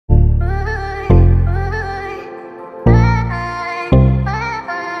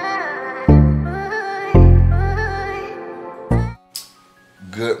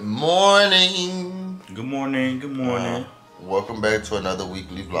morning. Good morning. Good morning. Welcome back to another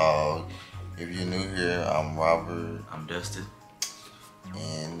weekly vlog. If you're new here, I'm Robert. I'm Dustin.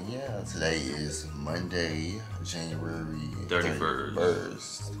 And yeah, today is Monday, January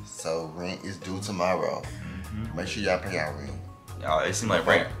 31st. So rent is due tomorrow. Make sure y'all pay y'all rent. Y'all, it seems like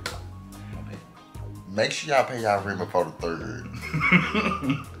rent. Make sure y'all pay y'all rent before the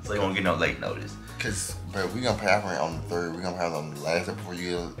 3rd. So you won't get no late notice. Cause, but we gonna pay our rent on the 3rd. We gonna pay it on the last day before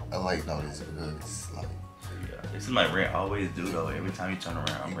you get a late notice because like. Yeah, it seems like rent always do though. Every time you turn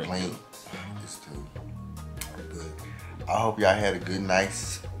around, I'm rent. It's too good. I hope y'all had a good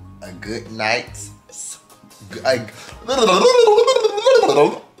night's I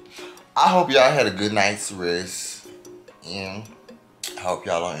hope y'all had a good night's rest, and I hope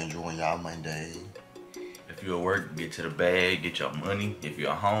y'all are enjoying y'all Monday. If you're at work, get to the bag, get your money. If you're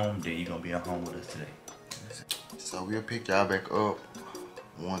at home, then you're gonna be at home with us today. So we'll pick y'all back up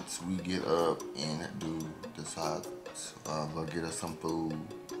once we get up and decide to go get us some food.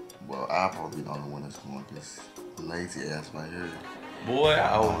 Well, I'll probably be the only one that's going because lazy ass right here. Boy,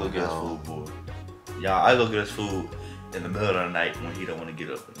 I always go get us food, boy. Y'all, I go get us food in the middle of the night when he don't want to get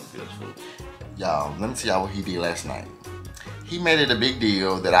up and go get us food. Y'all, let me tell y'all what he did last night. He made it a big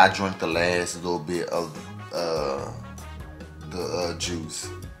deal that I drank the last little bit of the juice.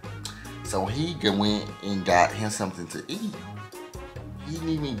 So he went and got him something to eat. He didn't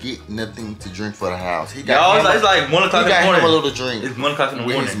even get nothing to drink for the house. He got it's like 1 o'clock in the morning. He got him a little drink. It's 1 o'clock in the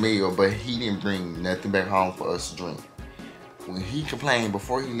morning. With his meal, but he didn't bring nothing back home for us to drink. When he complained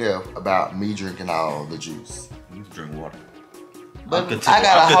before he left about me drinking all the juice. You drink water. But I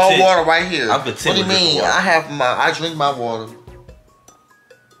got a whole water right here. What do you mean? I drink my water.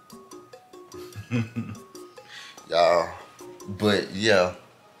 Y'all. But yeah.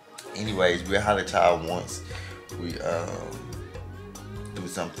 Anyways, we'll holler at y'all once we do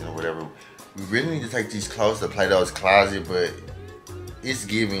something or whatever. We really need to take these clothes to Plato's Closet, but it's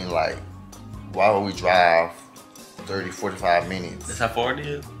giving like, why would we drive 30-45 minutes? That's how far it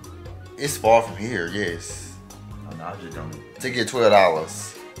is? It's far from here, yes. Oh, no, I just donated. To get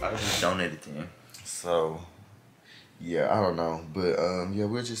 $12. I just donated to him. So, yeah, I don't know. But yeah,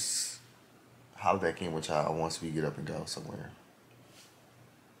 we'll just holler back in with y'all once we get up and go somewhere.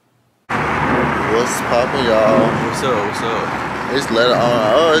 What's poppin', y'all? What's up? What's up? It's later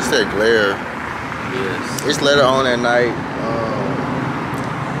on. Oh, it's that glare. Yes. It's later on at night.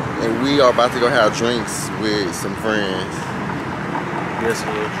 And we are about to go have drinks with some friends. Yes,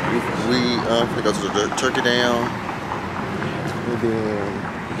 we gonna go to the Turkey Down. And then,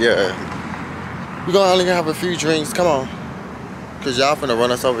 yeah. We're gonna only have a few drinks. Come on. Cause y'all finna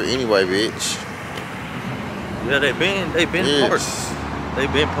run us over anyway, bitch. Yeah, they been parts. They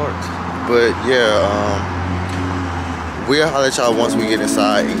been parts. But yeah, we'll holler at y'all once we get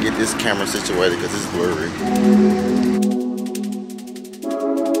inside and get this camera situated because it's blurry.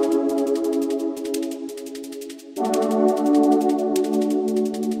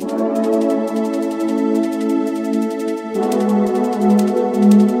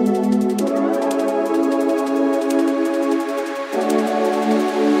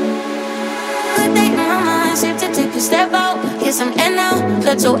 Step out, get some air now,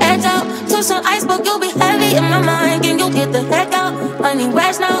 let your edge out. Took some iceberg, you'll be heavy in my mind. Can you get the heck out? I need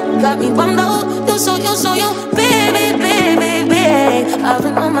rest now, got me bummed out. You so, baby, baby, baby. I've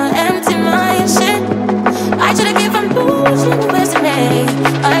been on my empty mind, shit. I should've given from losing the rest of me.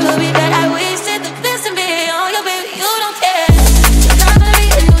 I will be that I wasted the best of me. Oh, yeah, baby, you don't care. You're not gonna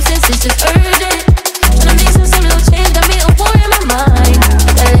be a nuisance, it's just urgent. When I make some little change, got me a war in my mind.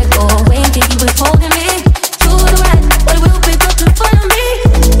 Gotta let go away and think you was holding me.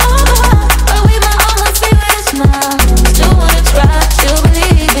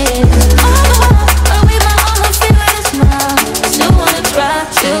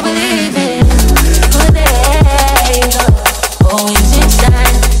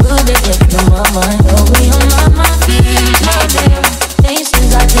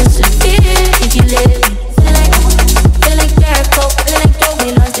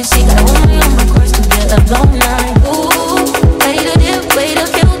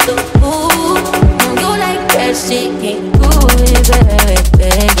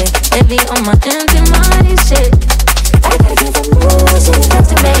 On my empty mind, shit. I gotta get the moves and the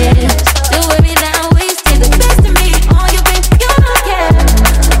rest of it.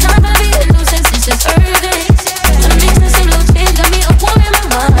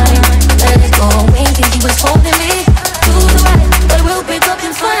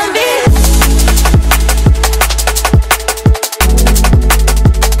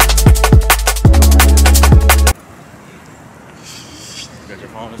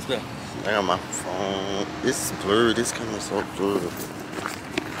 blurry. This camera so blurry.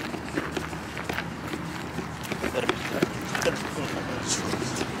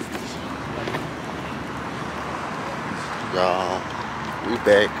 Y'all, we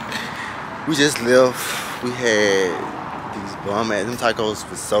back. We just left. We had these bum ass. Them tacos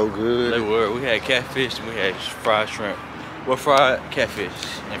were so good. They were. We had catfish and we had fried shrimp. Well, fried catfish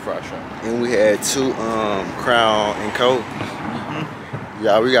and fried shrimp. And we had 2 Crown and Coke.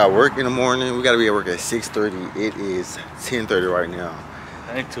 Y'all, we got work in the morning. We gotta be at work at 6:30. It is 10:30 right now.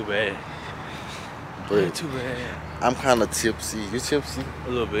 That ain't too bad. But ain't too bad. I'm kind of tipsy. You tipsy? A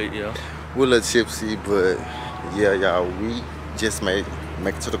little bit, yeah. We're a little tipsy, but yeah, y'all, we just make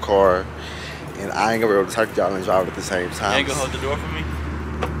it to the car, and I ain't gonna be able to talk to y'all and drive at the same time. You ain't gonna hold the door for me?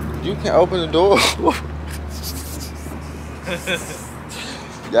 You can open the door.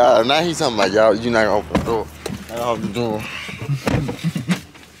 Y'all, now he's talking about y'all. You not gonna open the door. I don't open the door.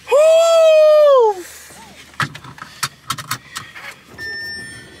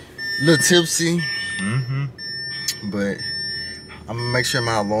 Little tipsy. But I'm gonna make sure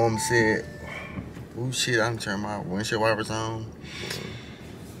my alarm set. Oh shit, I'm turning my windshield wipers on.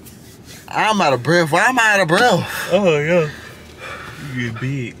 I'm out of breath. Why am I out of breath? Oh, yeah. You get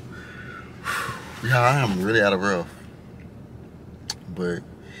big. Yeah, I am really out of breath. But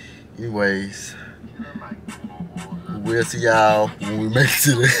anyways, we'll see y'all when we make it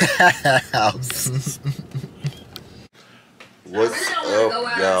to the house. What's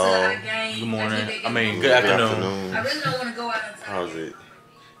up, y'all? Good morning. I mean, good afternoon. I really don't want to go out and How's it?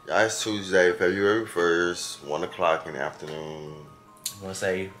 Y'all, it's Tuesday, February 1st, 1 o'clock in the afternoon. I want to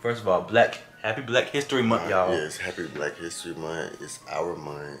say, first of all, Happy Black History Month, y'all. Yes, Happy Black History Month. It's our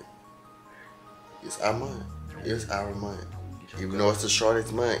month. It's our month. It's our month. Even though it's the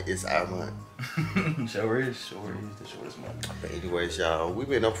shortest month, it's our month. Sure is the shortest month. But anyways, y'all, we've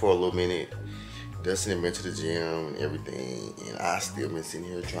been up for a little minute. Dustin had been to the gym and everything, and I still been sitting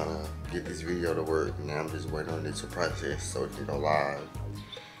here trying to get this video to work. Now I'm just waiting on it to process so it can go live.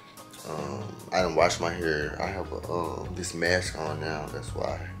 I done washed my hair. I have this mask on now. That's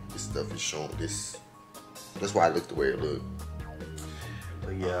why this stuff is showing. That's why I look the way it look.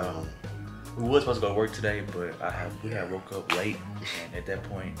 But yeah, we was supposed to go to work today, but we had woke up late, and at that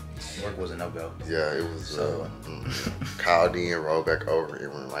point, work was a no-go. Yeah, it was. So, called in, rolled back over,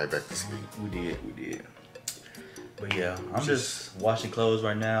 and went right back to sleep. We did. But yeah, I'm just washing clothes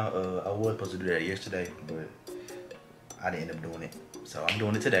right now. I was supposed to do that yesterday, but I didn't end up doing it. So I'm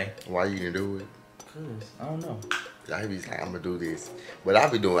doing it today. Why you didn't do it? Cause I don't know. I be like, I'm gonna do this, but I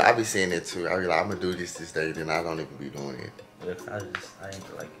be saying it too. I be like, I'm gonna do this day, then I don't even be doing it. But I ain't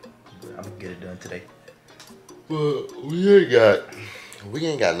feel like it. But I'm gonna get it done today. Well, we ain't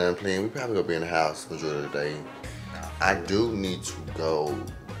got nothing planned. We probably gonna be in the house majority of the day. I do need to go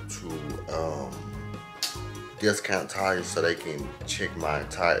to Discount Tires so they can check my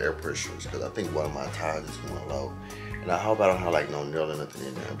tire air pressures, because I think one of my tires is going low. And I hope I don't have like no nail or nothing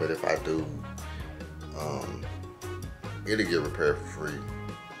in there. But if I do, it'll get repaired for free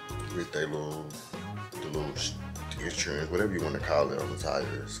with the little insurance, whatever you want to call it, on the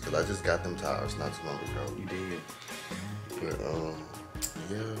tires. Cause I just got them tires not too long ago. You did. But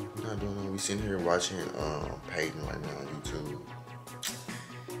yeah, we're not doing nothing. We sitting here watching Peyton right now on YouTube.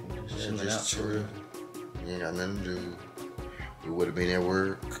 Just chill. We ain't got nothing to do. We would have been at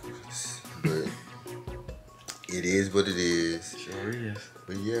work, but it is what it is. Sure is.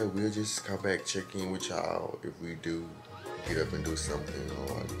 But yeah, we'll just come back, check in with y'all if we do get up and do something,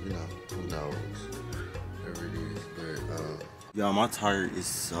 or who knows, whatever it is. But y'all, my tire is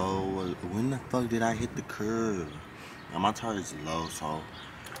so. When the fuck did I hit the curb? Y'all, my tire is low, so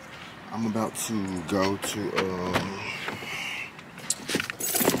I'm about to go to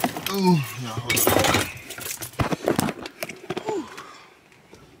ooh, y'all, hold on.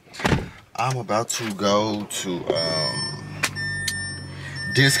 I'm about to go to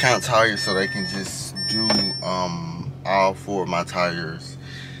Discount Tires so they can just do all 4 of my tires,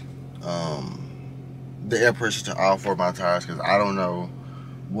 the air pressure to all 4 of my tires, because I don't know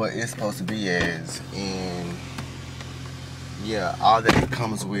what it's supposed to be as. And yeah, all that it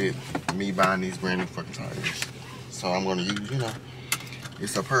comes with me buying these brand new fucking tires. So I'm gonna use,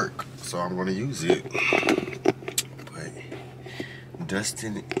 it's a perk, so I'm gonna use it.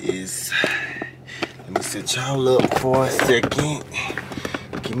 Dustin is, let me sit y'all up for a second.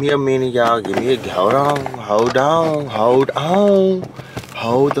 Give me a minute, y'all. Give me a, hold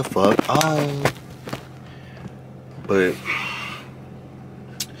the fuck on. But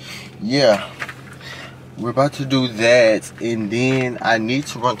yeah, we're about to do that, and then I need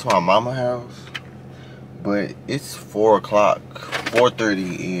to run to my mama's house. But it's 4 o'clock,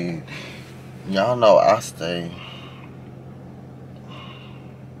 4:30, and Y'all know I stay.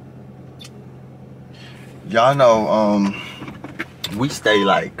 Y'all know we stay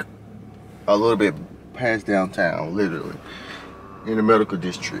like a little bit past downtown, literally in the medical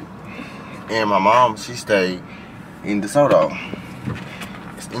district. And my mom, she stay in DeSoto.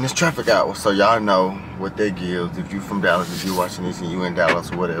 It's in this traffic hour, so y'all know what that gives. If you from Dallas, if you're watching this and you in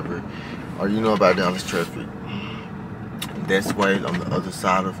Dallas or whatever, or you know about Dallas traffic, that's way on the other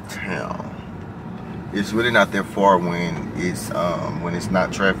side of town. It's really not that far when it's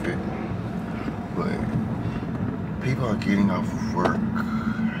not traffic, but people are getting off of work.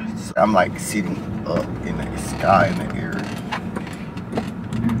 So I'm like sitting up in the sky in the air.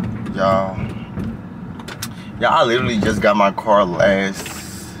 Y'all, I literally just got my car last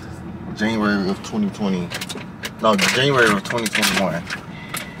January of 2020. No, January of 2021.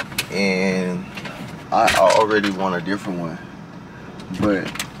 And I already want a different one.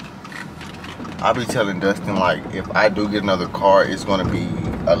 But I'll be telling Dustin, like, if I do get another car, it's gonna be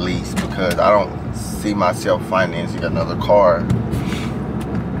a lease, because I don't see myself financing another car,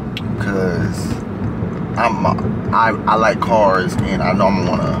 because I like cars, and I know I'm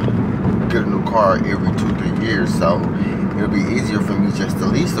gonna get a new car every 2-3 years, so it'll be easier for me just to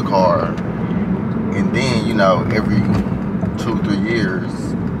lease the car, and then, you know, every 2-3 years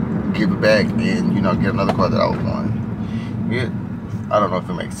give it back and, you know, get another car that I would want. I don't know if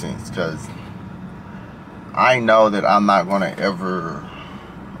it makes sense, because I know that I'm not gonna ever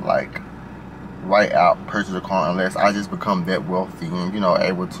like right out purchase a car unless I just become that wealthy and, you know,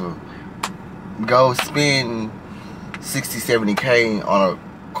 able to go spend 60-70K on a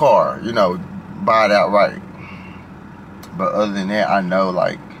car, you know, buy it outright. But other than that, I know,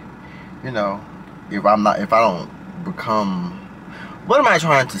 like, you know, if I don't become, what am I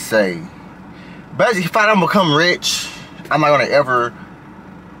trying to say? Basically, if I don't become rich, I'm not gonna ever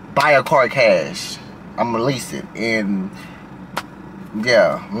buy a car cash. I'm gonna lease it. And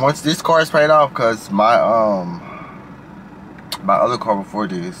yeah, once this car is paid off, because my other car before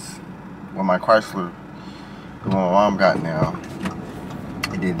this, well, my Chrysler, the one my mom got now,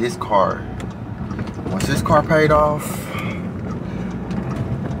 and then this car, once this car paid off,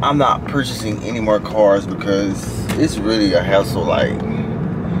 I'm not purchasing any more cars, because it's really a hassle. Like,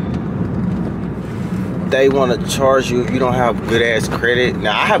 they want to charge you if you don't have good ass credit.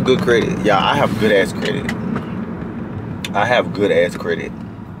 Now, I have good credit. Yeah, I have good ass credit. I have good ass credit.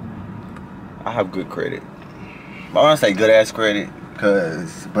 I have good credit. I want to say good ass credit,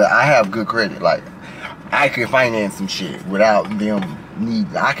 but I have good credit. Like, I can finance some shit without them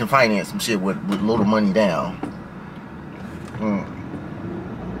need. I can finance some shit with little money down.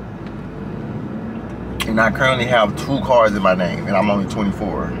 And I currently have 2 cars in my name, and I'm only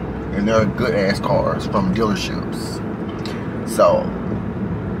 24. And they're good ass cars from dealerships. So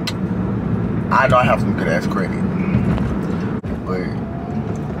I know I have some good ass credit. But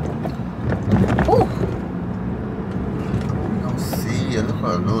whew, we gonna see.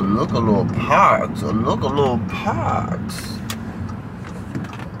 Look a little parks. Look a little parks.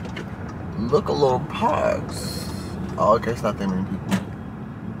 Look a little parks. Oh, okay, it's not that many people.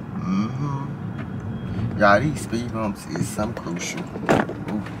 Y'all, these speed bumps is something crucial.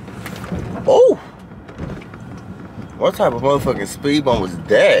 Ooh. Oh! What type of motherfucking speed bump was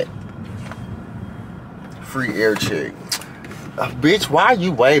that? Free air check. Bitch, why are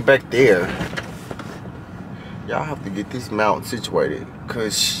you way back there? Y'all have to get this mount situated,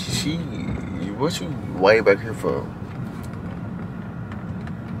 cause what you way back here for?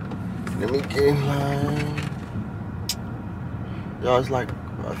 Let me get in line. Y'all, it's like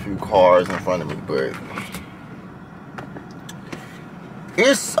a few cars in front of me, but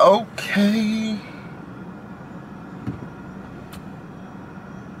it's okay.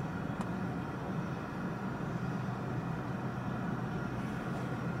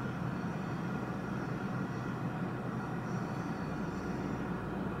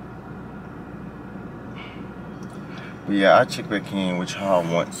 But yeah, I check back in with y'all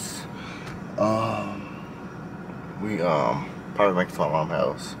once we probably make it to my mom's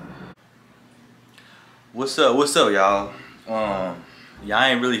house. What's up, y'all? Y'all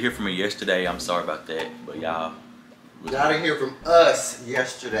ain't really hear from me yesterday. I'm sorry about that, but y'all didn't hear from us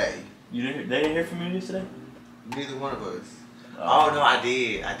yesterday. They didn't hear from you yesterday? Neither one of us. Oh no, I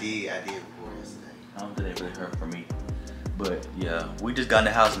did record yesterday. I don't think they really heard from me. But yeah, we just got in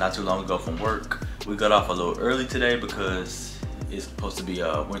the house not too long ago from work. We got off a little early today because it's supposed to be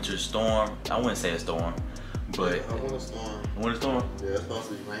a winter storm. I wouldn't say a storm, but yeah, a winter storm. A winter storm? Yeah, it's supposed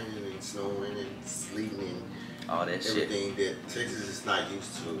to be raining and snowing and sleeting. All that shit. Everything that Texas is not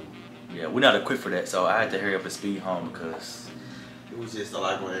used to. Yeah, we're not equipped for that, so I had to hurry up and speed home because It was just a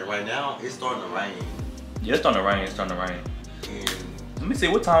lot going on. Right now, it's starting to rain. Yeah, it's starting to rain. It's starting to rain. And let me see,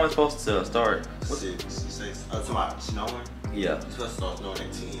 what time it's supposed to start? 6. Oh, tomorrow snowing? Yeah. It's supposed to start snowing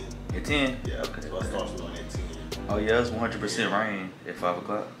at 10. At 10? Yeah, it's supposed to start snowing at 10. Oh yeah, it's 100% rain at 5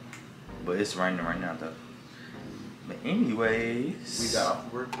 o'clock. But it's raining right now though. But anyways, we got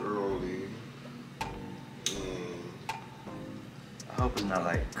off work early. I hope it's not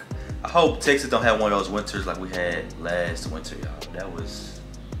like, I hope Texas don't have one of those winters like we had last winter, y'all. That was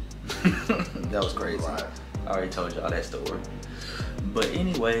that was crazy. I already told y'all that story. But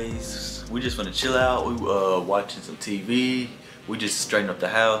anyways, we just gonna chill out. We watching some TV. We just straightened up the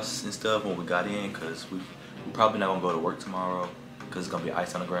house and stuff when we got in, cause we probably not gonna go to work tomorrow because it's gonna be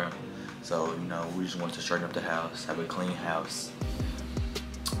ice on the ground. So you know, we just wanted to straighten up the house, have a clean house.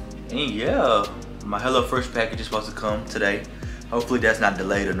 And yeah, my HelloFresh package is supposed to come today. Hopefully that's not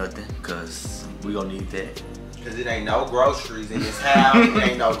delayed or nothing, cause we gonna need that. Cause it ain't no groceries in this house. It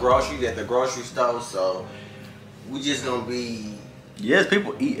ain't no groceries at the grocery store, so we just gonna be. Yes,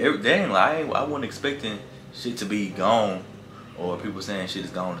 people eat every day. Like I wasn't expecting shit to be gone, or people saying shit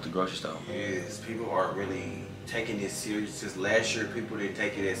is gone at the grocery store. Yes, people aren't really taking this serious. Cause last year people didn't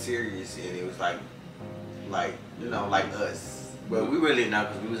take it as serious, and it was like you know, like us. But we really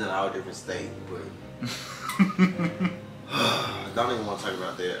not, cause we was in a whole different state. But don't even want to talk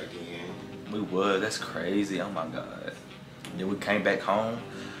about that again. We was. That's crazy. Oh my god. Then we came back home,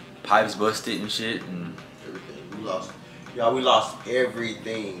 pipes busted and shit, and everything. We lost. Y'all, we lost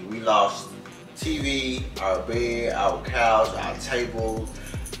everything. We lost TV, our bed, our couch, our table.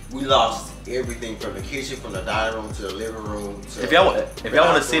 We lost everything from the kitchen, from the dining room to the living room. To if y'all want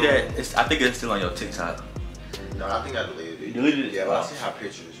to see that, I think it's still on your TikTok. No, I think I deleted it. You deleted it? Yeah, but I see how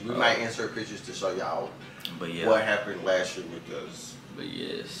pictures. We might insert pictures to show y'all. But yeah, what happened last year with us. But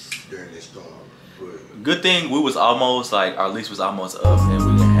yes, during this storm. But good thing we was almost like our lease was almost up, and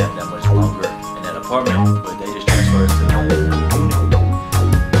we didn't have that much longer in that apartment. But they just transferred us to the unit.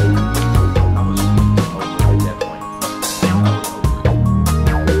 I was over at that point.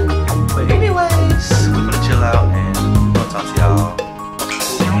 But anyways, we're gonna chill out and we're gonna talk to y'all.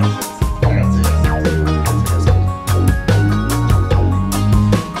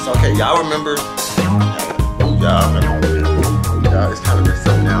 So okay, y'all remember? Y'all, it's kind of messed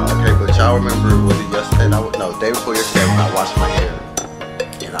up now, okay? But y'all remember, was it yesterday? No, day before yesterday when I washed my hair.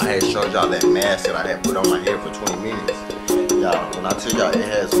 And I had showed y'all that mask that I had put on my hair for 20 minutes. Y'all, when I tell y'all it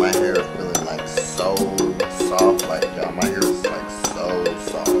has my hair feeling like so soft, like y'all, my hair is like so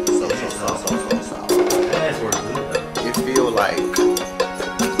soft. So soft. That's where it's good though. It feel like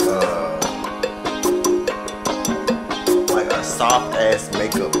a soft ass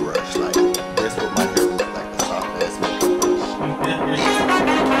makeup brush. Like that's what my hair looks like, a soft ass makeup brush.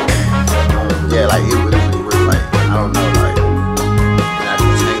 Yeah, like it really like, I don't know, like, and I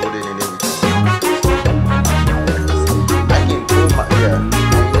detangled it and everything. I can pull my,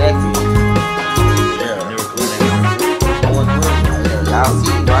 exactly. Yeah. Y'all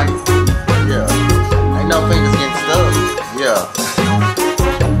see, right? Yeah. Ain't no fingers getting stuck. Yeah.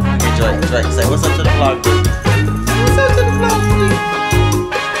 Okay, Drake, say what's up to the vlog, dude? What's up to the vlog, dude?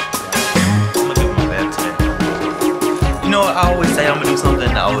 I'm gonna give my bath today. You know what, I always say I'm gonna do something,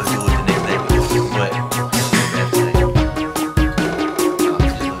 and I always do it the next day. But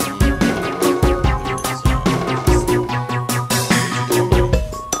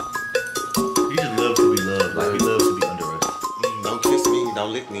you just love to be loved. Like, you love to be under us. Don't kiss me,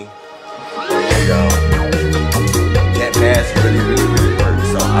 don't lick me. Yeah, y'all. That mask really works.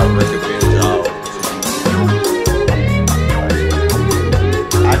 So I recommend y'all to be.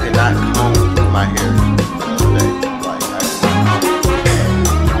 I did not comb my hair the other day. Like I did not comb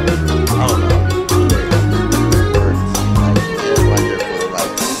it. I don't know. It works. Like yeah, my hair feels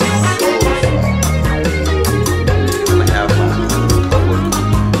like so soft. I'm gonna have my coworker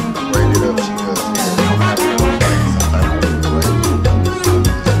braid it up. She does hair. I'm gonna have her like some type of braid.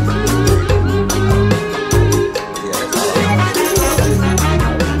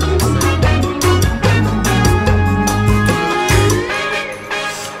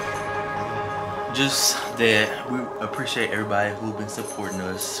 Just that we appreciate everybody who's been supporting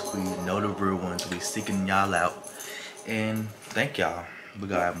us. We know the real ones. We seeking y'all out, and thank y'all. We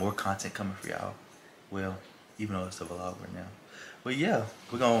got more content coming for y'all. Well, even though it's a vlog right now, but yeah,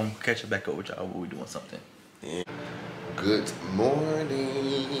 we're gonna catch back up with y'all when we doing something. Good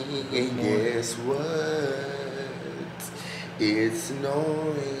morning, and guess what? It's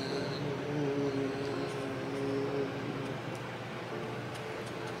snowing.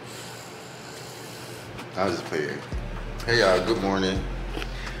 I'll just play it. Hey y'all, good morning.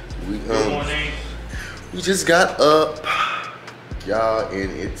 Good morning. We just got up y'all,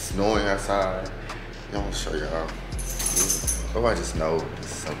 and it's snowing outside. I'm gonna show y'all. Oh, I just know this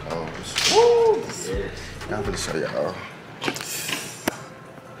is so cold. Woo! Yes. I'm gonna show y'all.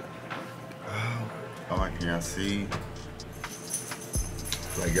 Oh, I can't see.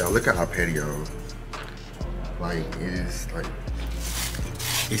 Like, y'all, look at our patio. Like,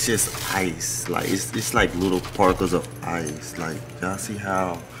 it's just ice. Like, it's like little particles of ice. Like, y'all see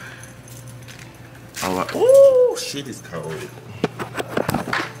how? Oh, like, oh, shit is cold.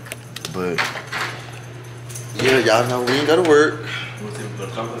 But yeah, y'all know we ain't go to work.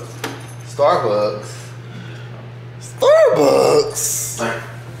 Starbucks.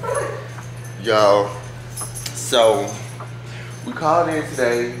 Y'all, so we called in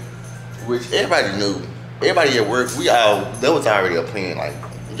today, which everybody knew. Everybody at work, there was already a plan. Like,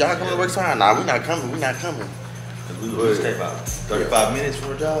 y'all coming to work tomorrow? Nah, we not coming. Cause we stay about 35 minutes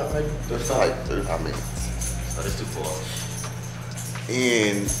for a job, maybe. It's like 35 minutes. So that's too far.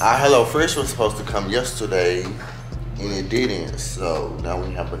 And our Hello Fresh was supposed to come yesterday, and it didn't. So now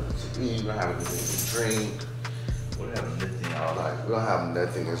we have we don't have anything to drink. We don't have nothing, y'all. Like, we don't have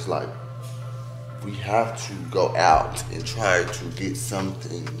nothing. It's like we have to go out and try to get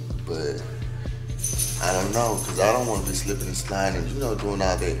something, but I don't know, cause I don't want to be slipping and sliding, you know, doing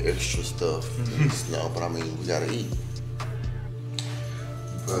all that extra stuff in the snow. But I mean, we gotta eat.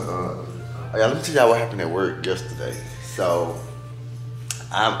 But yeah, let me tell y'all what happened at work yesterday. So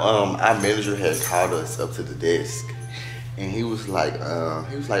our manager had called us up to the desk, and he was like, oh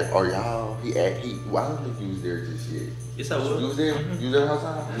y'all, well, I don't think he was there just yet. Yes, I was. You was there? You was there the whole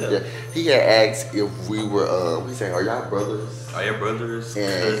time? Yeah. He had asked if we were, he said, are y'all brothers? Are your brothers, And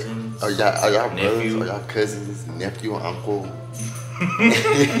cousins? Are y'all nephew? brothers? Are y'all cousins, nephew, and uncle?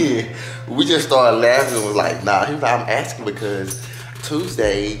 We just started laughing and was like, nah. He was like, I'm asking because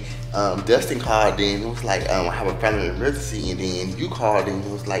Tuesday, Dustin called in and was like, I have a family emergency, and then you called in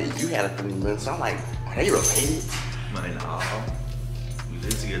and was like, you had a family emergency. I'm like, are they related? Man, we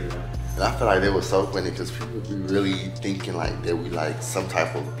live together. And I feel like they were so funny because people be really thinking like that we like some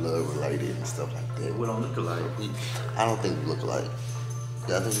type of blood related and stuff like that. We don't look alike. I don't think we look alike.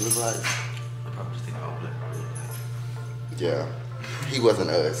 Yeah, I think we look alike. I probably just think all black. Yeah, he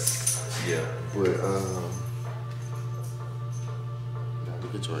wasn't us. Yeah. But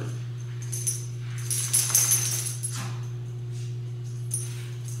look at Jordan.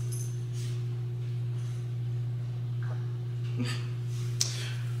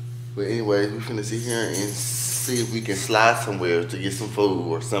 But anyway, we finna sit here and see if we can slide somewhere to get some food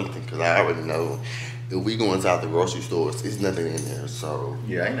or something. Cause I already know if we go inside the grocery stores, it's nothing in there. So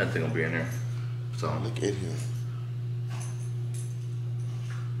Yeah, ain't nothing gonna be in there. So look at him.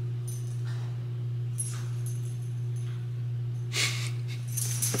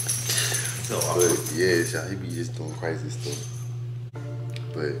 But yeah, y'all, he be just doing crazy stuff.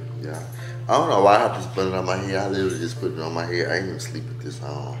 But yeah, I don't know why I just put it on my head. I literally just put it on my head. I ain't even sleep with this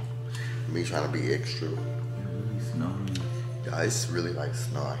on. Me trying to be extra. Yeah, it's really like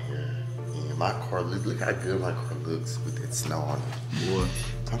snow out here. And my car, look how good my car looks with that snow on it. Boy.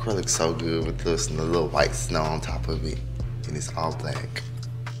 My car looks so good with the little white snow on top of it. And it's all black.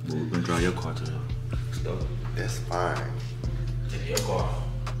 Well, we're gonna drive your car to the store. That's fine. Take your car.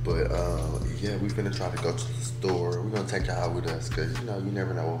 But yeah, we finna try to go to the store. We're gonna take y'all with us because you know, you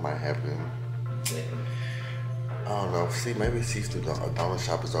never know what might happen. I don't know. See, maybe see if the dollar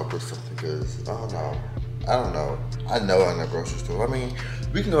shop is open or something because I don't know. I know in the grocery store. I mean,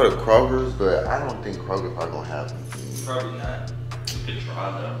 we can go to Kroger's, but I don't think Kroger's probably gonna have anything. Probably not. We could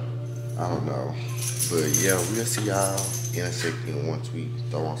try though. I don't know. But yeah, we're gonna see y'all in a second once we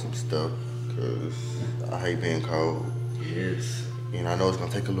throw on some stuff because I hate being cold. Yes. And I know it's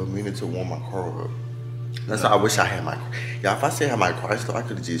gonna take a little minute to warm my car up. That's why I wish I had my, yeah, if I said I had my Chrysler, I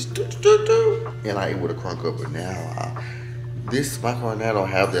could have just and I would have crunk up. But now, my car now don't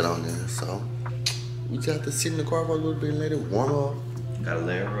have that on there. So we just have to sit in the car for a little bit and let it warm up. Gotta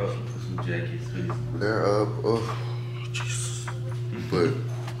layer her up, put some jackets, please. Layer up, oh, Jesus. But,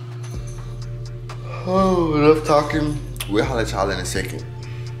 oh, enough talking. We'll holler at y'all in a second.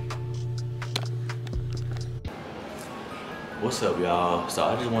 What's up, y'all? So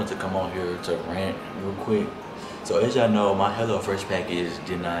I just wanted to come on here to rant real quick. So as y'all know, my HelloFresh package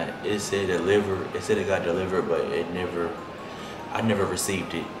it said it got delivered, but I never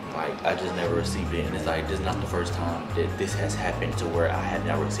received it. Like, I just never received it. And it's like, this is not the first time that this has happened to where I have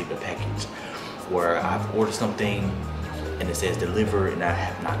not received a package. Where I've ordered something and it says deliver and I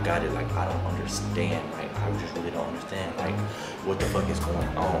have not got it. Like, I don't understand. Like, I just really don't understand. Like, what the fuck is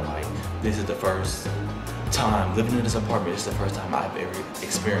going on? Like, this is the first time living in this apartment. This is the first time I've ever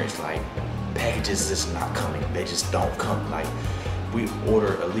experienced like packages just not coming. They just don't come. Like, we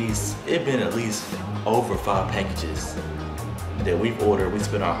ordered it's been at least over 5 packages that we've ordered. We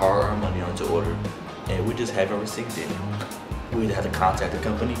spent our hard-earned money on to order, and we just haven't received it. We either have to contact the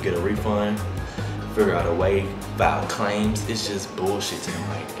company, get a refund, figure out a way, file claims. It's just bullshit to me.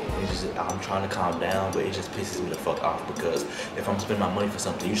 Like, I'm trying to calm down, but it just pisses me the fuck off, because if I'm spending my money for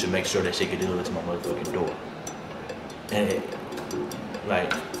something, you should make sure that shit get delivered to my motherfucking door. And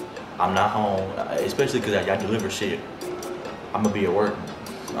like, I'm not home, especially because y'all deliver shit. I'm gonna be at work.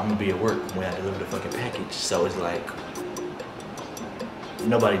 When I deliver the fucking package. So it's like,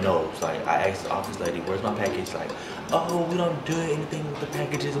 nobody knows. Like, I asked the office lady, where's my package? Like, oh, we don't do anything with the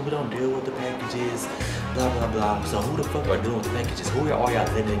packages, and we don't deal with the packages, blah, blah, blah. So who the fuck are doing with the packages? Who are all y'all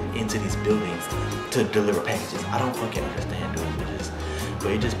letting into these buildings to deliver packages? I don't fucking understand, dude.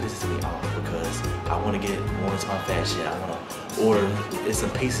 But it just pisses me off, because I want to get more into my fashion. I want to order, it's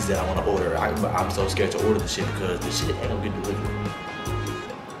some pieces that I want to order. I'm so scared to order the shit, because the shit ain't gonna get delivered.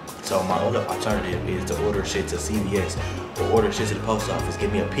 So my other alternative is to order shit to CVS or order shit to the post office,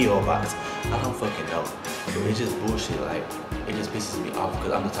 give me a P.O. box. I don't fucking know. But it's just bullshit. Like, it just pisses me off,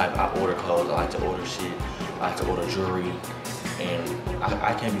 because I'm the type, I order clothes, I like to order shit, I like to order jewelry, and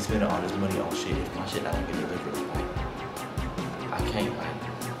I can't be spending all this money on shit if my shit not gonna get delivered. Like, I can't, like,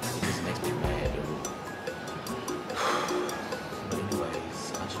 it just makes me mad, dude. But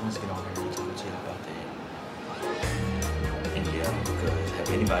anyways, I just want to get on here and talk to you about that. And yeah, because have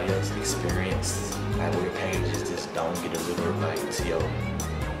anybody else experienced like where your packages just don't get delivered? Like, yo,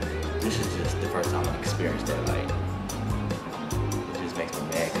 this is just the first time I experienced that. Like, it just makes me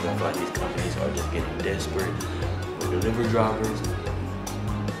mad, because I feel like these companies are just getting desperate with delivery drivers.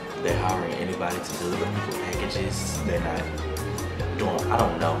 They're hiring anybody to deliver people packages. They're not doing, I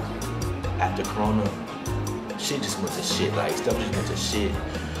don't know. After Corona, shit just went to shit. Like, stuff just went to shit.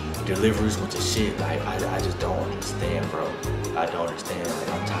 Deliveries went to shit. Like, I just don't understand, bro. I don't understand. Like,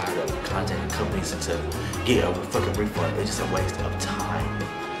 I'm tired of contacting companies to get a fucking refund. It's just a waste of time.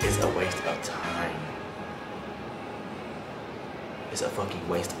 It's a waste of time. It's a fucking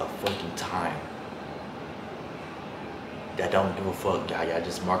waste of fucking time. Y'all don't give a fuck. Y'all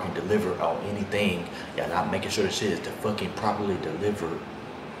just mark and deliver on anything. Y'all not making sure the shit is fucking properly delivered.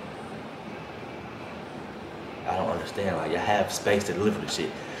 I don't understand. Like, y'all have space to deliver the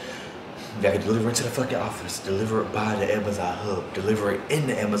shit. Y'all can deliver it to the fucking office, deliver it by the Amazon hub, deliver it in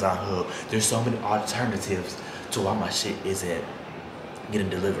the Amazon hub. There's so many alternatives to why my shit isn't getting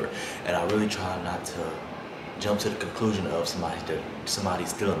delivered. And I really try not to jump to the conclusion of somebody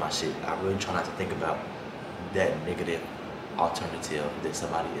stealing my shit. I really try not to think about that negative alternative that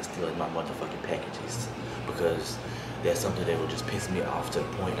somebody is stealing my motherfucking packages, because that's something that will just piss me off to the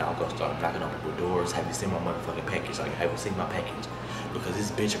point that I'll go start knocking on people's doors. Have you seen my motherfucking package? Like, have you seen my package? Because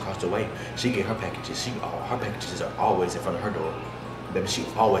this bitch across the way, she get her packages. Her packages are always in front of her door. Baby, she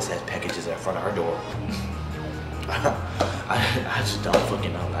always has packages in front of her door. I just don't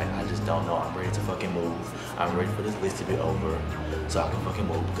fucking know. Like, I just don't know. I'm ready to fucking move. I'm ready for this list to be over so I can fucking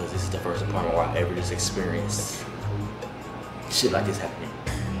move, because this is the first apartment where I ever just experienced shit like this happening.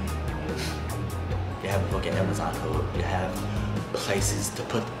 You have a fucking Amazon hub. You have places to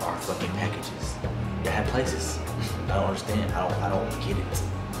put our fucking packages. You have places. I don't understand. I don't get it.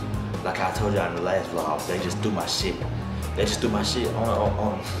 Like I told y'all in the last vlog, they just threw my shit. They just threw my shit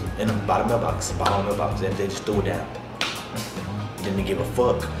in the bottom mailbox. And they just threw it down. Didn't give a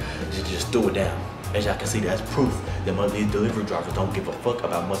fuck. They just threw it down. As y'all can see, that's proof that these delivery drivers don't give a fuck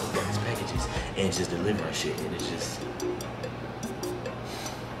about motherfuckers' packages and just delivering shit. And it's just,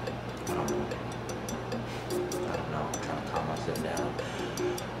 I don't know. I'm trying to calm myself down.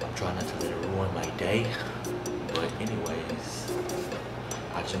 I'm trying not to let it ruin my day. But anyways,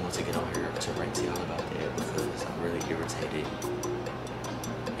 I just want to get on here to rant to y'all about that, because I'm really irritated.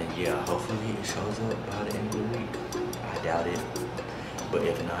 And yeah, hopefully it shows up by the end of the week. I doubt it. But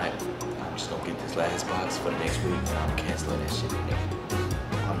if not, I'm just gonna get this last box for the next week, and I'm canceling that shit again.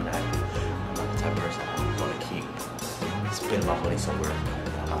 I'm not the type of person I'm gonna keep spending my money somewhere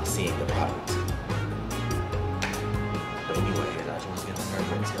and I'm not seeing the product. But anyways, I just want to get on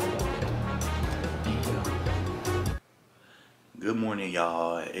there and tell y'all that. Good morning,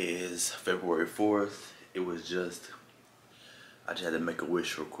 y'all. It is February 4th. It was I just had to make a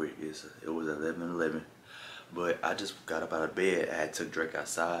wish real quick. It was 11:11. But I just got up out of bed. I had took Drake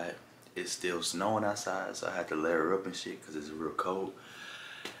outside. It's still snowing outside, so I had to layer up and shit because it's real cold.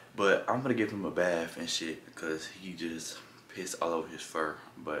 But I'm gonna give him a bath and shit because he just pissed all over his fur.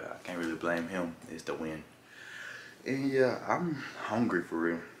 But I can't really blame him. It's the wind. And yeah, I'm hungry for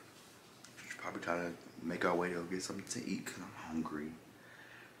real. Should probably try to make our way to go get something to eat because I'm hungry.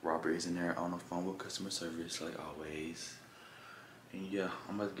 Rhobert is in there on the phone with customer service like always. And yeah,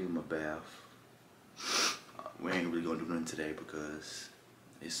 I'm about to give him a bath. We ain't really gonna do nothing today because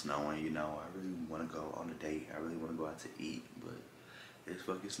it's snowing, you know. I really wanna go on a date. I really wanna go out to eat, but it's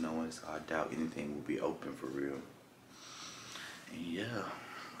fucking snowing, so I doubt anything will be open for real. And yeah,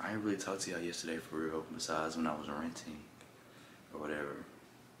 I ain't really talked to y'all yesterday for real, besides when I was renting or whatever.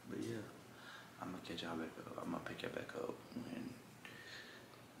 But yeah, I'm gonna catch y'all back up. I'm gonna pick y'all back up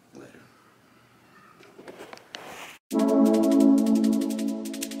later.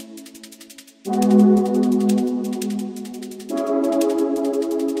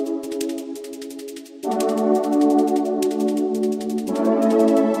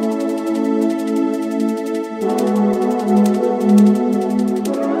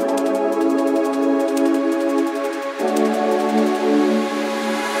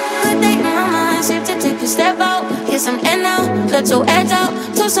 Step out, get some air now, let your edge out.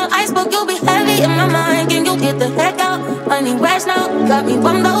 Took some iceberg, you'll be heavy in my mind. Can you get the heck out? I need rest now, got me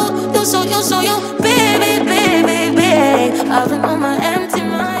bummed out. You so baby, baby, baby. I've been on my empty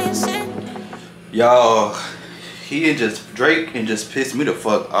mind, shit. Y'all, Drake and just pissed me the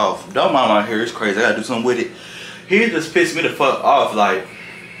fuck off. Don't mind my hair, it's crazy, I gotta do something with it. He just pissed me the fuck off, like,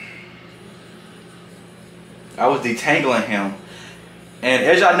 I was detangling him. And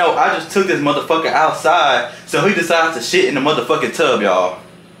as y'all know, I just took this motherfucker outside, so he decides to shit in the motherfucking tub, y'all.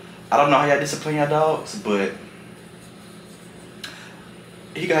 I don't know how y'all discipline y'all dogs, but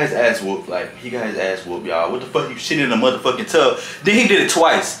he got his ass whooped. Like, he got his ass whooped, y'all. What the fuck you shitting in the motherfucking tub? Then he did it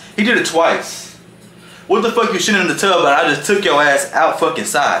twice. He did it twice. What the fuck you shitting in the tub, but I just took your ass out fucking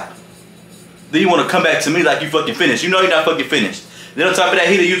side. Then you want to come back to me like you fucking finished. You know you're not fucking finished. Then on top of that,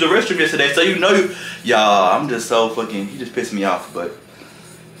 he didn't use the restroom yesterday, so you know you... Y'all, I'm just so fucking... He just pissed me off, but...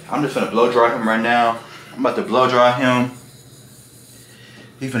 I'm just gonna blow dry him right now. I'm about to blow dry him.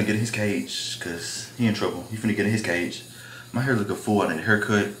 He finna get in his cage, cause he in trouble. He finna get in his cage. My hair looking full, I need a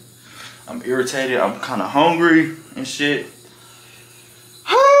haircut. I'm irritated, I'm kinda hungry and shit.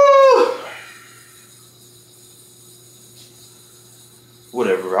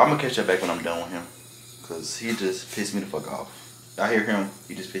 Whatever, I'm gonna catch that back when I'm done with him. Cause he just pissed me the fuck off. I hear him,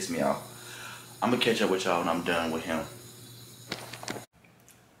 he just pissed me off. I'm gonna catch up with y'all when I'm done with him.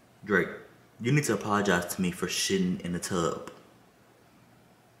 Drake, you need to apologize to me for shitting in the tub.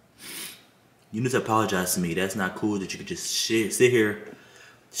 You need to apologize to me. That's not cool that you could just sit here,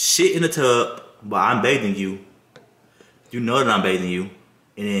 shit in the tub while I'm bathing you. You know that I'm bathing you.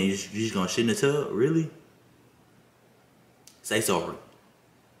 And then you're just gonna shit in the tub? Really? Say sorry.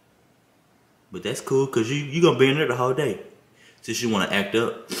 But that's cool, cause you gonna be in there the whole day. Since you wanna act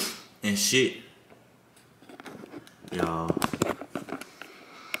up and shit. Y'all.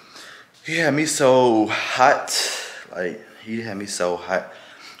 He had me so hot, like he had me so hot,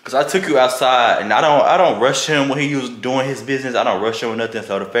 cause I took you outside and I don't rush him when he was doing his business. I don't rush him or nothing.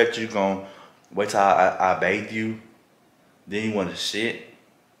 So the fact that you gonna wait till I bathe you, then you want to shit,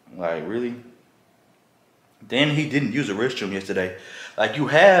 like really? Then he didn't use the restroom yesterday. Like you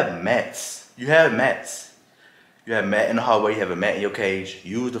have mats, you have mats, you have a mat in the hallway, you have a mat in your cage.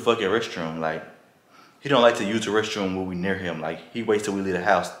 Use the fucking restroom. Like he don't like to use the restroom when we near him. Like he waits till we leave the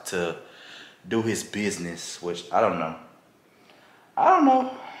house to do his business, which I don't know.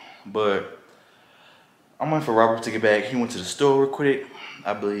 But I'm waiting for Robert to get back. He went to the store real quick.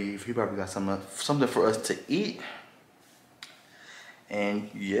 I believe he probably got something for us to eat. And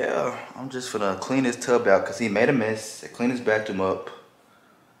yeah, I'm just gonna clean his tub out because he made a mess. Clean his bathroom up.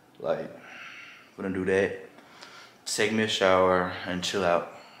 Like, gonna do that. Take me a shower and chill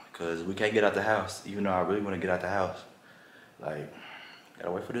out because we can't get out the house, even though I really want to get out the house. Like,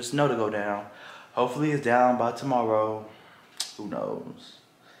 gotta wait for the snow to go down. Hopefully it's down by tomorrow. Who knows?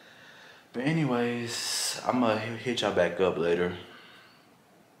 But anyways, I'm gonna hit y'all back up later.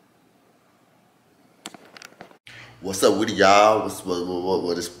 What's up with y'all?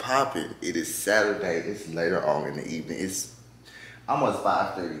 What is popping? It is Saturday. It's later on in the evening. It's almost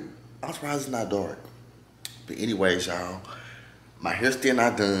 5:30. I'm surprised it's not dark. But anyways, y'all, my hair's still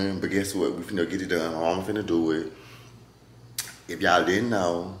not done. But guess what? We finna get it done. My mama finna do it. If y'all didn't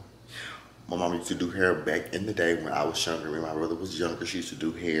know, my mom used to do hair back in the day when I was younger. When my brother was younger, she used to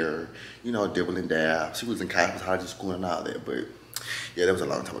do hair, you know, dibble and dab. She was in cosmetology school and all that, but yeah, that was a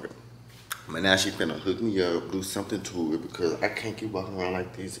long time ago. But now she finna hook me up, do something to it because I can't keep walking around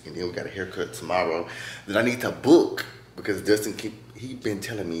like this. And then we got a haircut tomorrow that I need to book because Dustin he been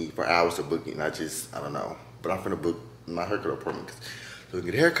telling me for hours to book it, and I don't know. But I'm finna book my haircut appointment so we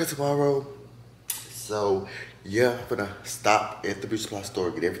can get a haircut tomorrow. So yeah, I'm gonna stop at the beauty supply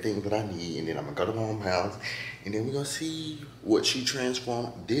store, get everything that I need, and then I'm gonna go to my mom's house, and then we're gonna see what she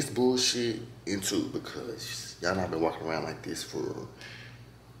transformed this bullshit into, because y'all know I've been walking around like this for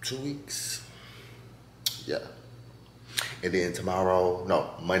 2 weeks. Yeah. And then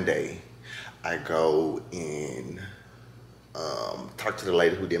Monday, I go and talk to the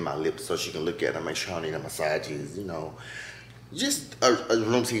lady who did my lips so she can look at them, make sure I don't need no massages, you know. Just a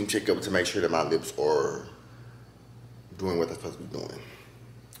routine checkup to make sure that my lips are doing what they're supposed to be doing.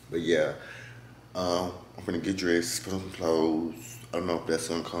 But yeah, I'm gonna get dressed, put on some clothes. I don't know if that's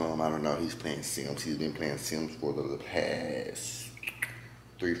gonna come. I don't know. He's playing Sims. He's been playing Sims for the past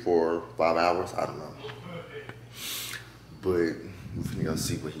 3, 4, 5 hours. I don't know. But we're gonna go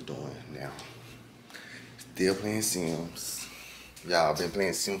see what he's doing now. Still playing Sims. Y'all been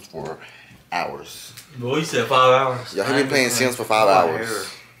playing Sims for hours. Boy, you said 5 hours. Y'all, he been playing Sims for 5 hours.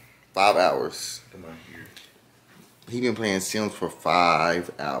 5 hours. Come on here. He been playing Sims for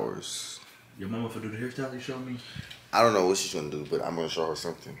 5 hours. Your mama for do the hairstyle you showed me? I don't know what she's gonna do, but I'm gonna show her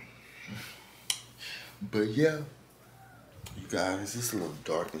something. But yeah, you guys, it's a little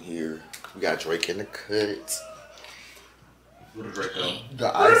dark in here. We got Drake in the cut. What a Drake go?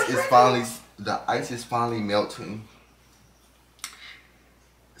 The ice is finally melting.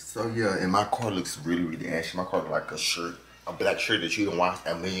 So yeah, and my car looks really, really ashy. My car looks like a black shirt that you done washed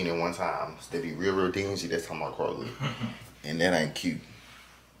 1,000,001 times. They be real, real dingy. That's how my car look. And that ain't cute.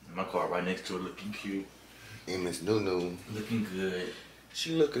 My car right next to it looking cute. And Miss Nunu looking good.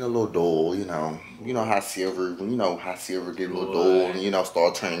 She looking a little dull, you know. You know how silver, when you know how silver get a little dull and, you know,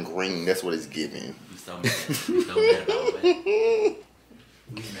 start turning green. That's what it's giving. You so mad. You so mad about that.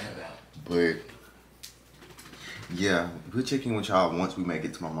 What you mad about? But yeah, we'll check in with y'all once we make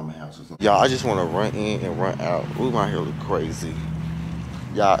it to my mama's house or something. Y'all, I just want to run in and run out. Ooh, my hair look crazy.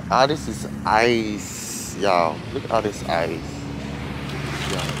 Y'all, all this is ice. Y'all, look at all this ice.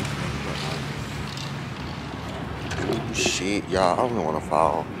 Y'all, oh shit, y'all, I don't want to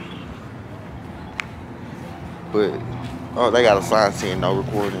fall. But, oh, they got a sign saying no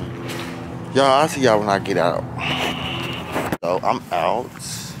recording. Y'all, I'll see y'all when I get out. So, I'm out.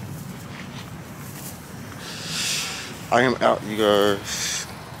 I am out, you guys.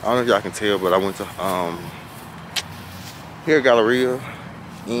 I don't know if y'all can tell, but I went to Hair Galleria,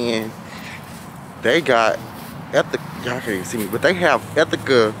 and they got y'all can't even see me, but they have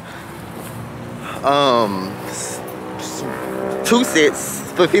Ethica 2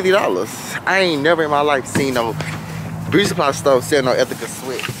 sets for $50. I ain't never in my life seen no beauty supply store selling no Ethica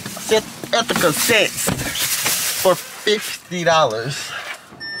Ethica sets for $50.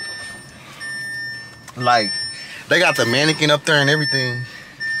 Like, they got the mannequin up there and everything.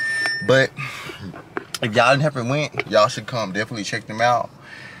 But if y'all haven't went, y'all should come. Definitely check them out.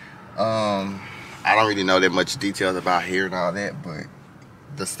 I don't really know that much details about hair and all that, but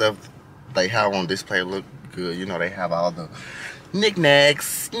the stuff they have on display look good. You know, they have all the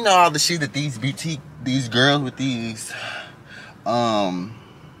knickknacks. You know, all the shit that these girls with these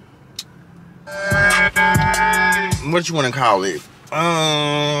what you want to call it?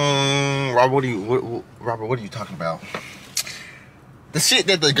 Robert, what are you talking about? The shit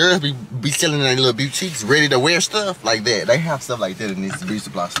that the girls be selling in their little boutiques, ready to wear stuff like that. They have stuff like that in this beauty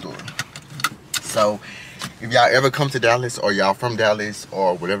supply store. So, if y'all ever come to Dallas, or y'all from Dallas,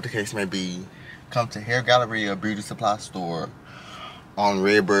 or whatever the case may be, come to Hair Galleria Beauty Supply Store on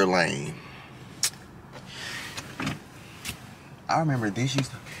Rhobert Lane. I remember it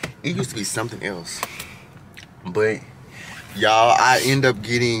used to be something else, but y'all, I end up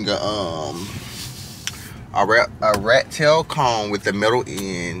getting a rat tail comb with the metal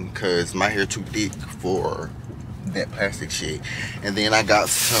end, cause my hair too thick for that plastic shit. And then I got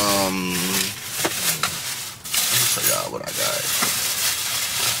some, let me show y'all what I got.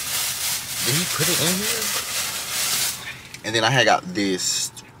 Did he put it in here? And then I had got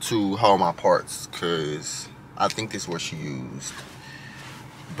this to hold my parts, cause I think this is what she used.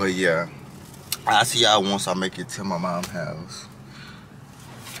 But yeah, I'll see y'all once I make it to my mom's house.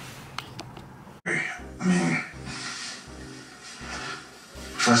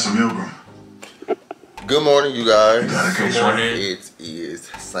 Professor Milgram. Good morning, you guys. Good morning. It is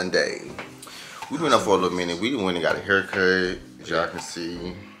Sunday. We've been up for a little minute. We went and got a haircut, as y'all can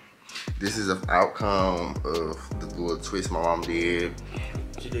see. This is an outcome of the little twist my mom did.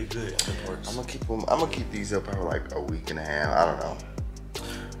 She did good. I'm gonna keep these up for like a week and a half. I don't know.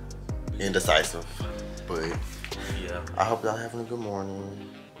 Indecisive, but yeah. I hope y'all having a good morning.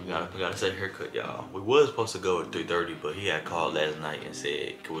 We gotta set a haircut, y'all. We was supposed to go at 3:30, but he had called last night and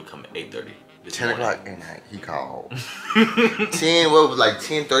said, "Can we come at 8:30?" 10 o'clock at night, he called. 10, what was like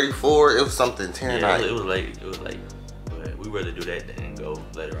 10:34? It was something 10 at night. It was late. It was late. But we rather do that than go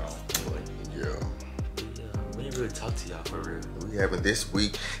later on. Anyway. Yeah. We didn't really talk to y'all for real. We haven't this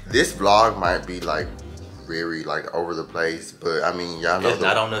week. This vlog might be like very like over the place, but I mean y'all know. It's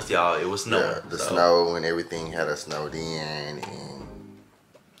not on us, y'all. It was snowing. Yeah, the snow and everything had us snowed in, and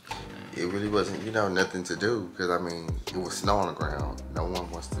it really wasn't, you know, nothing to do because I mean it was snow on the ground. No one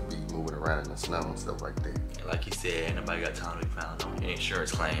wants to be moving around in the snow and stuff like that. And like you said, ain't nobody got time to be found on an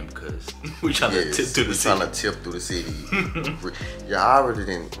insurance claim because we trying to tip through the city. Trying to tip through the city. Yeah,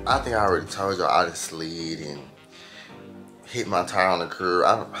 I think I already told y'all I just slid and hit my tire on the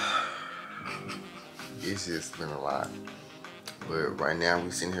curb. It's just been a lot. But right now we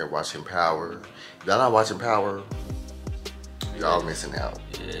sitting here watching Power. If y'all not watching Power, y'all missing out.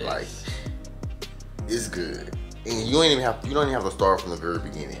 Yes. Like, it's good. And you don't even have to start from the very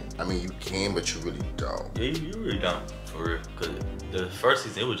beginning. I mean you can, but you really don't. Yeah, you really don't, for real. Cause the first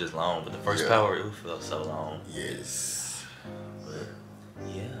season it was just long, but the first Power it felt so long. Yes. But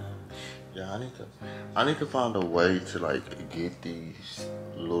yeah. Yeah, I need to find a way to like get these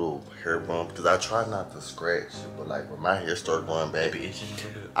little hair bumps because I try not to scratch, but like when my hair starts going back,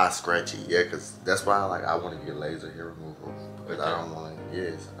 I scratch it. Yeah, because that's why I want to get laser hair removal because I don't want to.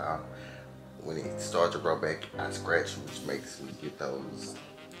 Yes, when it starts to grow back, I scratch, which makes me get those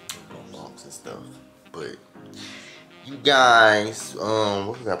bumps and stuff. But you guys,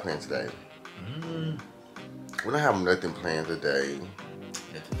 what we got planned today? We don't have nothing planned today.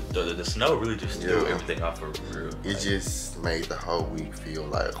 The snow really just threw everything off for real. It just made the whole week feel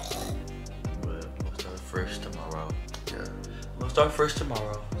like. But we'll start fresh tomorrow. Yeah. We'll start fresh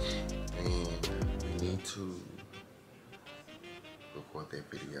tomorrow. And we need to record that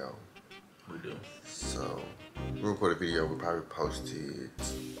video. We do. So we record a video. We probably post it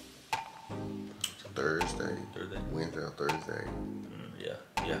Thursday, Wednesday or Thursday.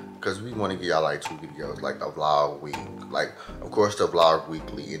 Yeah. Because we want to give y'all like 2 videos, like a vlog week. Like, of course, the vlog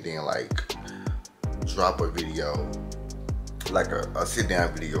weekly, and then like drop a video, like a sit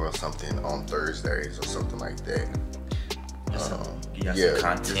down video or something on Thursdays or something like that. Some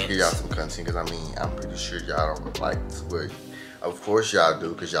content. Just give y'all some content because I mean, I'm pretty sure y'all don't like what. Of course, y'all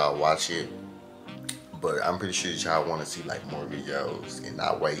do because y'all watch it, but I'm pretty sure that y'all want to see like more videos and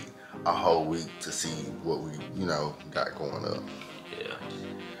not wait a whole week to see what we, you know, got going up. Yeah.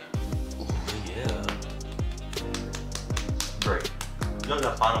 Yeah. Great. You don't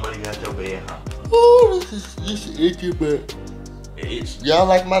gotta find nobody got your bed, huh? Oh, this is itchy, but it's y'all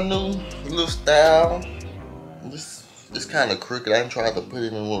like my new style. This kind of crooked. I tried to put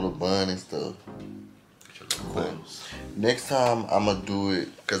it in a little bun and stuff. But next time I'm gonna do it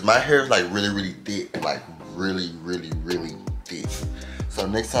because my hair is like really thick, like really thick. So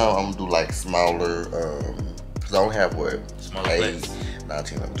next time I'm gonna do like smaller. Cause I only have what? Smaller 8,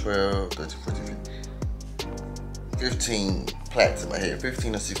 19, 11, 12, 13, 14, 15 plaits in my hair.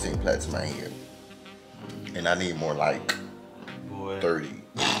 15 or 16 plaits in my hair. And I need more like 30.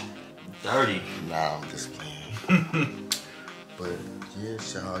 30? Nah, I'm just playing. But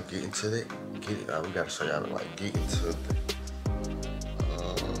yes, y'all get into that. We gotta show y'all to like get into the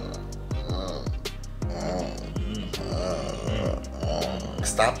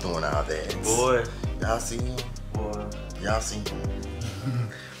stop doing all that. Boy. Y'all see him? Boy. Y'all see him?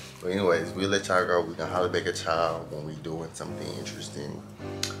 But anyways, we'll let y'all go. We can holler back at y'all when we doing something interesting.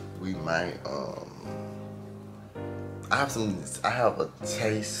 We might I have a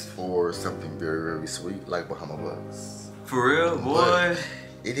taste for something very sweet, like Bahama Bucks. For real, boy. But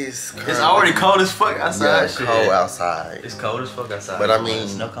it is. It's already cold as fuck outside. Yeah, it's cold outside. It's cold as fuck outside. But I mean,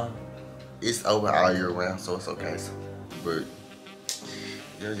 snow coming. It's over all year round, so it's okay. But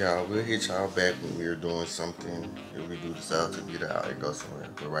yeah, y'all, we'll hit y'all back when we're doing something. If we do decide to get out and go somewhere.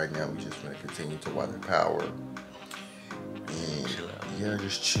 But right now, we just want to continue to watch the Power. And yeah,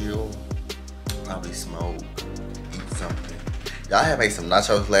 just chill. Probably smoke. Eat something. Y'all have ate some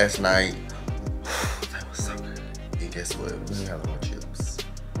nachos last night. That was so good. And guess what? We don't have no more chips.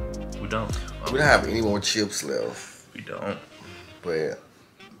 We don't. We don't have any more chips left. We don't. But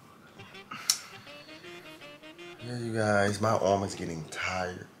yeah, you guys, my arm is getting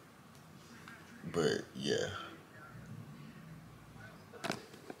tired. But yeah.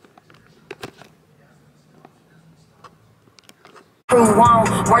 Y'all,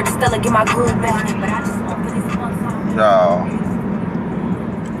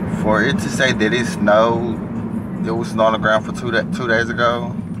 for it to say that it snowed, it was on the ground for two days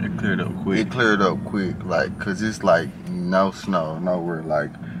ago. It cleared up quick. It cleared up quick, like, cause it's like no snow nowhere. Like,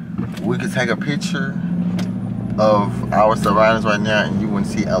 we could take a picture of our surroundings right now and you wouldn't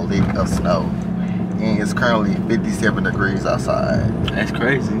see a lick of snow. And it's currently 57 degrees outside. That's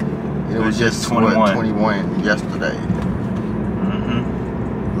crazy. It was just 21 yesterday.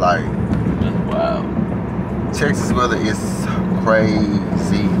 Like, wow. Texas weather is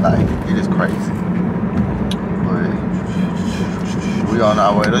crazy. Like, it is crazy. But we on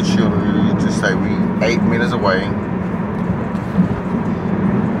our way to Chile. Just say we 8 minutes away.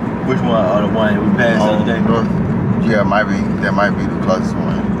 Which one? Oh, the one we passed the other day? North. Yeah, that might be the closest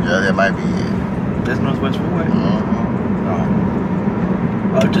one. Yeah, that might be it. That's Northwest Freeway?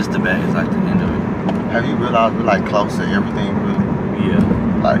 Oh, just the back is like the end of it. Have you realized we're like close to everything, really? Yeah.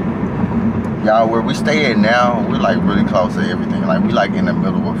 Like, y'all, where we stay at now, we're like really close to everything. Like, we like in the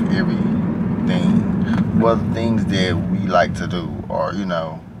middle of everything. Well, things that we like to do, or you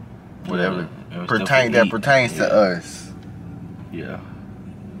know, whatever pertains to us. Yeah.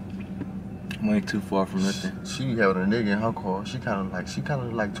 We ain't too far from nothing. She be having a nigga in her car. She kind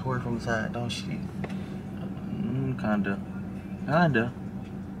of like Tori from the side, don't she? Kinda.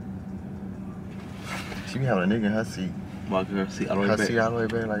 She be having a nigga in her seat. Walking her seat all the way back. Her seat all the way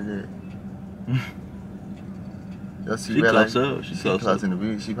back like that. Your seat She back close like, up. She close in the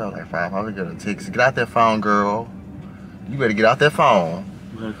view. She probably like 5. I'll get a text. Get out that phone, girl. You better get out that phone.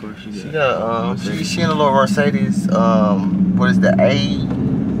 Of course she she in a little Mercedes. What is the A?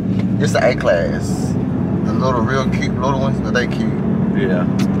 It's the A class. The little real cute little ones, they cute. Yeah.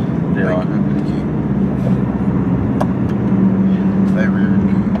 They are. Really cute. They really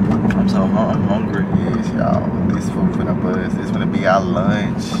cute. I'm hungry. Yes, y'all. This food finna buzz. This finna be our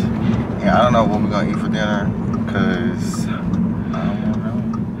lunch. And I don't know what we're gonna eat for dinner, cause I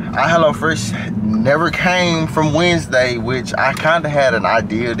don't know. our HelloFresh never came from Wednesday, which I kinda had an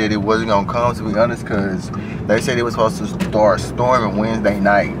idea that it wasn't gonna come, to be honest, cause they said it was supposed to start storming Wednesday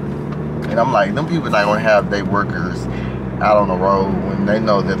night. And I'm like, them people not gonna have their workers out on the road when they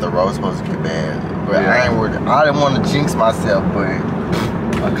know that the road's supposed to get bad. But yeah. I ain't worried. I didn't want to jinx myself, but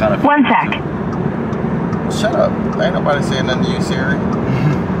I kind of. 1 sec. Shut up. Ain't nobody saying nothing to you, Siri.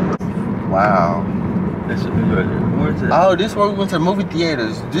 Wow. That's a big right there. Where's it? Oh, this is where we went to the movie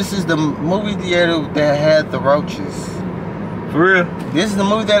theaters. This is the movie theater that had the roaches. For real? This is the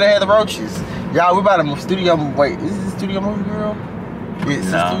movie theater that had the roaches. Y'all, we about to move studio. Wait, is this a studio movie, girl? It's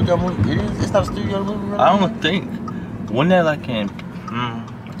a studio movie. It is? It's not a studio movie, girl? I don't think. When that like can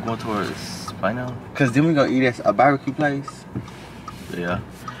go towards final? Cause then we gonna eat at a barbecue place. Yeah.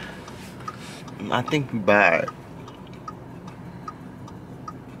 I think we buy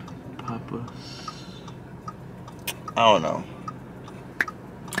Papa's. I don't know.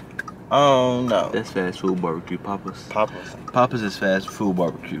 Oh no. That's fast food barbecue. Papa's. Papa's. Papa's is fast food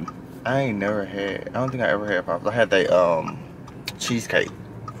barbecue. I ain't never had. I don't think I ever had Papa's. I had they cheesecake.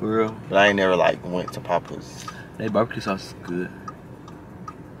 For real? But I ain't never like went to Papa's. They barbecue sauce is good.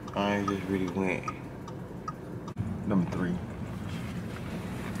 I ain't just really went. Number 3.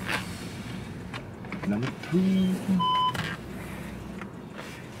 Number 3.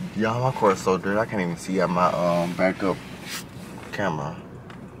 Y'all, my car is so dirty. I can't even see at my backup camera.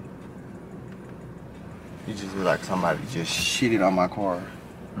 You just feel like somebody just shitted on my car.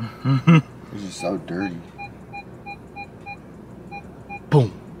 It's just so dirty.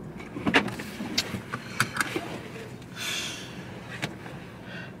 Boom.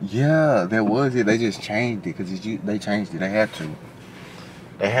 Yeah, that was it. They just changed it because they changed it. They had to.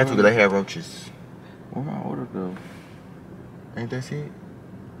 They had to because they had roaches. Where my order go? Ain't that it?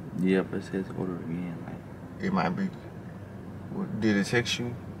 Yeah, but it says order again. Like. It might be. What, did it text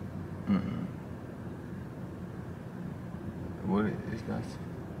you? What is that?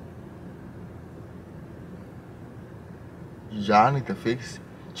 Y'all need to fix.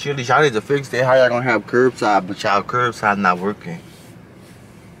 Chili, y'all need to fix that. How y'all gonna have curbside, but y'all curbside not working?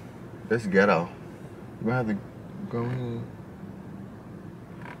 That's ghetto. You gonna have to go in.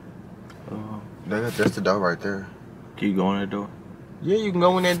 That's the door right there. Can you go in that door? Yeah, you can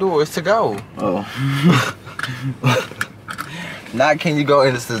go in that door. It's to go. Oh. Not can you go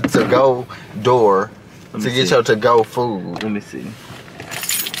in the to go door to get your to go food. Let me see.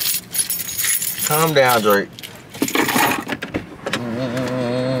 Calm down, Drake.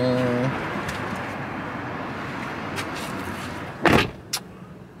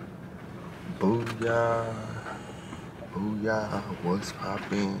 Booyah. Booyah. What's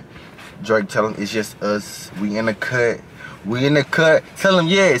poppin'? Drake, tell him it's just us. We in the cut. We in the cut. Tell him,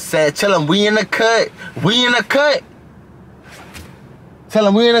 yeah, it's sad. Tell him we in the cut. We in the cut. Tell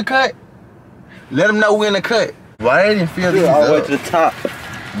him we in the cut. Let him know we in the cut. Why they didn't fill these all the way up? to the top.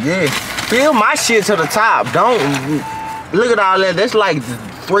 Yes. Fill my shit to the top. Don't. Look at all that. That's like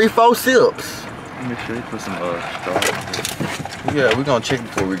 3-4 sips. Make sure you put some straw. Yeah, we're gonna check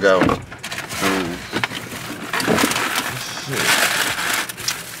before we go. Shit.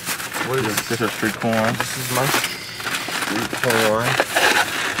 What is this? This is street corn. This is my street corn.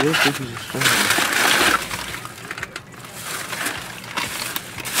 This is strong.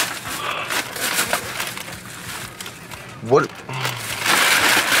 What?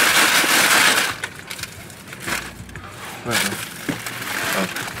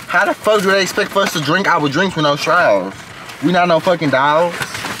 How the fuck do they expect for us to drink our drinks with no straws? We not no fucking dogs.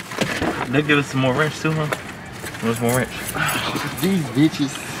 They give us some more wrench too, huh? What's more wrench? These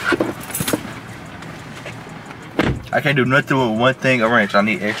bitches. I can't do nothing with one thing, a wrench. I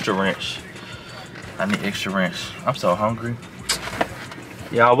need extra wrench. I need extra wrench. I'm so hungry.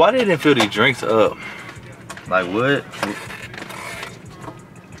 Y'all, why they didn't fill these drinks up? Like what?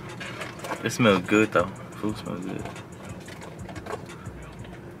 It smells good though. Food smells good.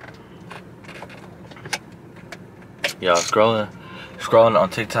 Y'all, scrolling on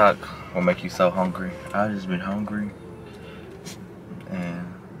TikTok will make you so hungry. I've just been hungry, and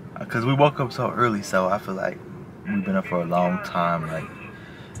cause we woke up so early, so I feel like we've been up for a long time, like,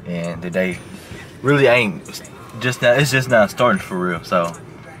 and the day really ain't just now. It's just now starting for real. So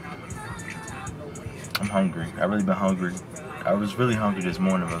I'm hungry. I really been hungry. I was really hungry this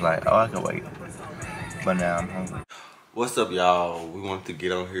morning. I was like, oh, I can wait, but now I'm hungry. What's up, y'all? We wanted to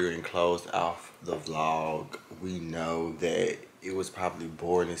get on here and close off the vlog. We know that it was probably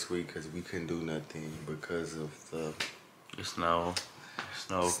boring this week because we couldn't do nothing because of the snow.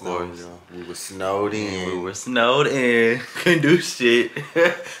 Snow, of course. We were snowed in. Couldn't do shit.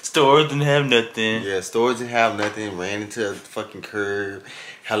 Stores didn't have nothing. Yeah, stores didn't have nothing. Ran into the fucking curb.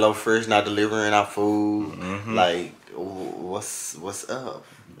 Hello Fresh not delivering our food. Like, what's up?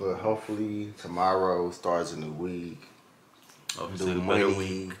 But hopefully tomorrow starts a new week. Hopefully a better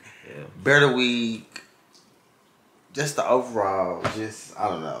week. Yeah. Better week. Just the overall, just I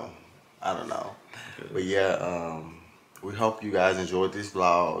don't know. Good. But yeah, we hope you guys enjoyed this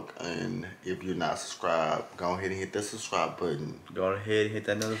vlog, and if you're not subscribed, go ahead and hit the subscribe button. Go ahead and hit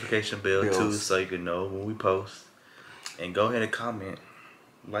that notification bell too, so you can know when we post. And go ahead and comment.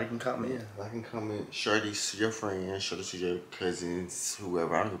 Like and comment. Yeah, like and comment. Share this to your friends, share this to your cousins,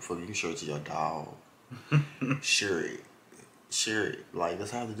 whoever. I don't give a fuck. You can share it to your dog. Share it. Share it. Like,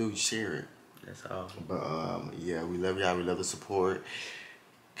 that's how to do it. Share it. That's all. But yeah, we love y'all. We love the support.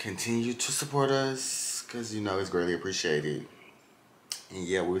 Continue to support us, because you know it's greatly appreciated. And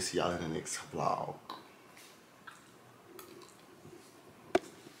yeah, we'll see y'all in the next vlog.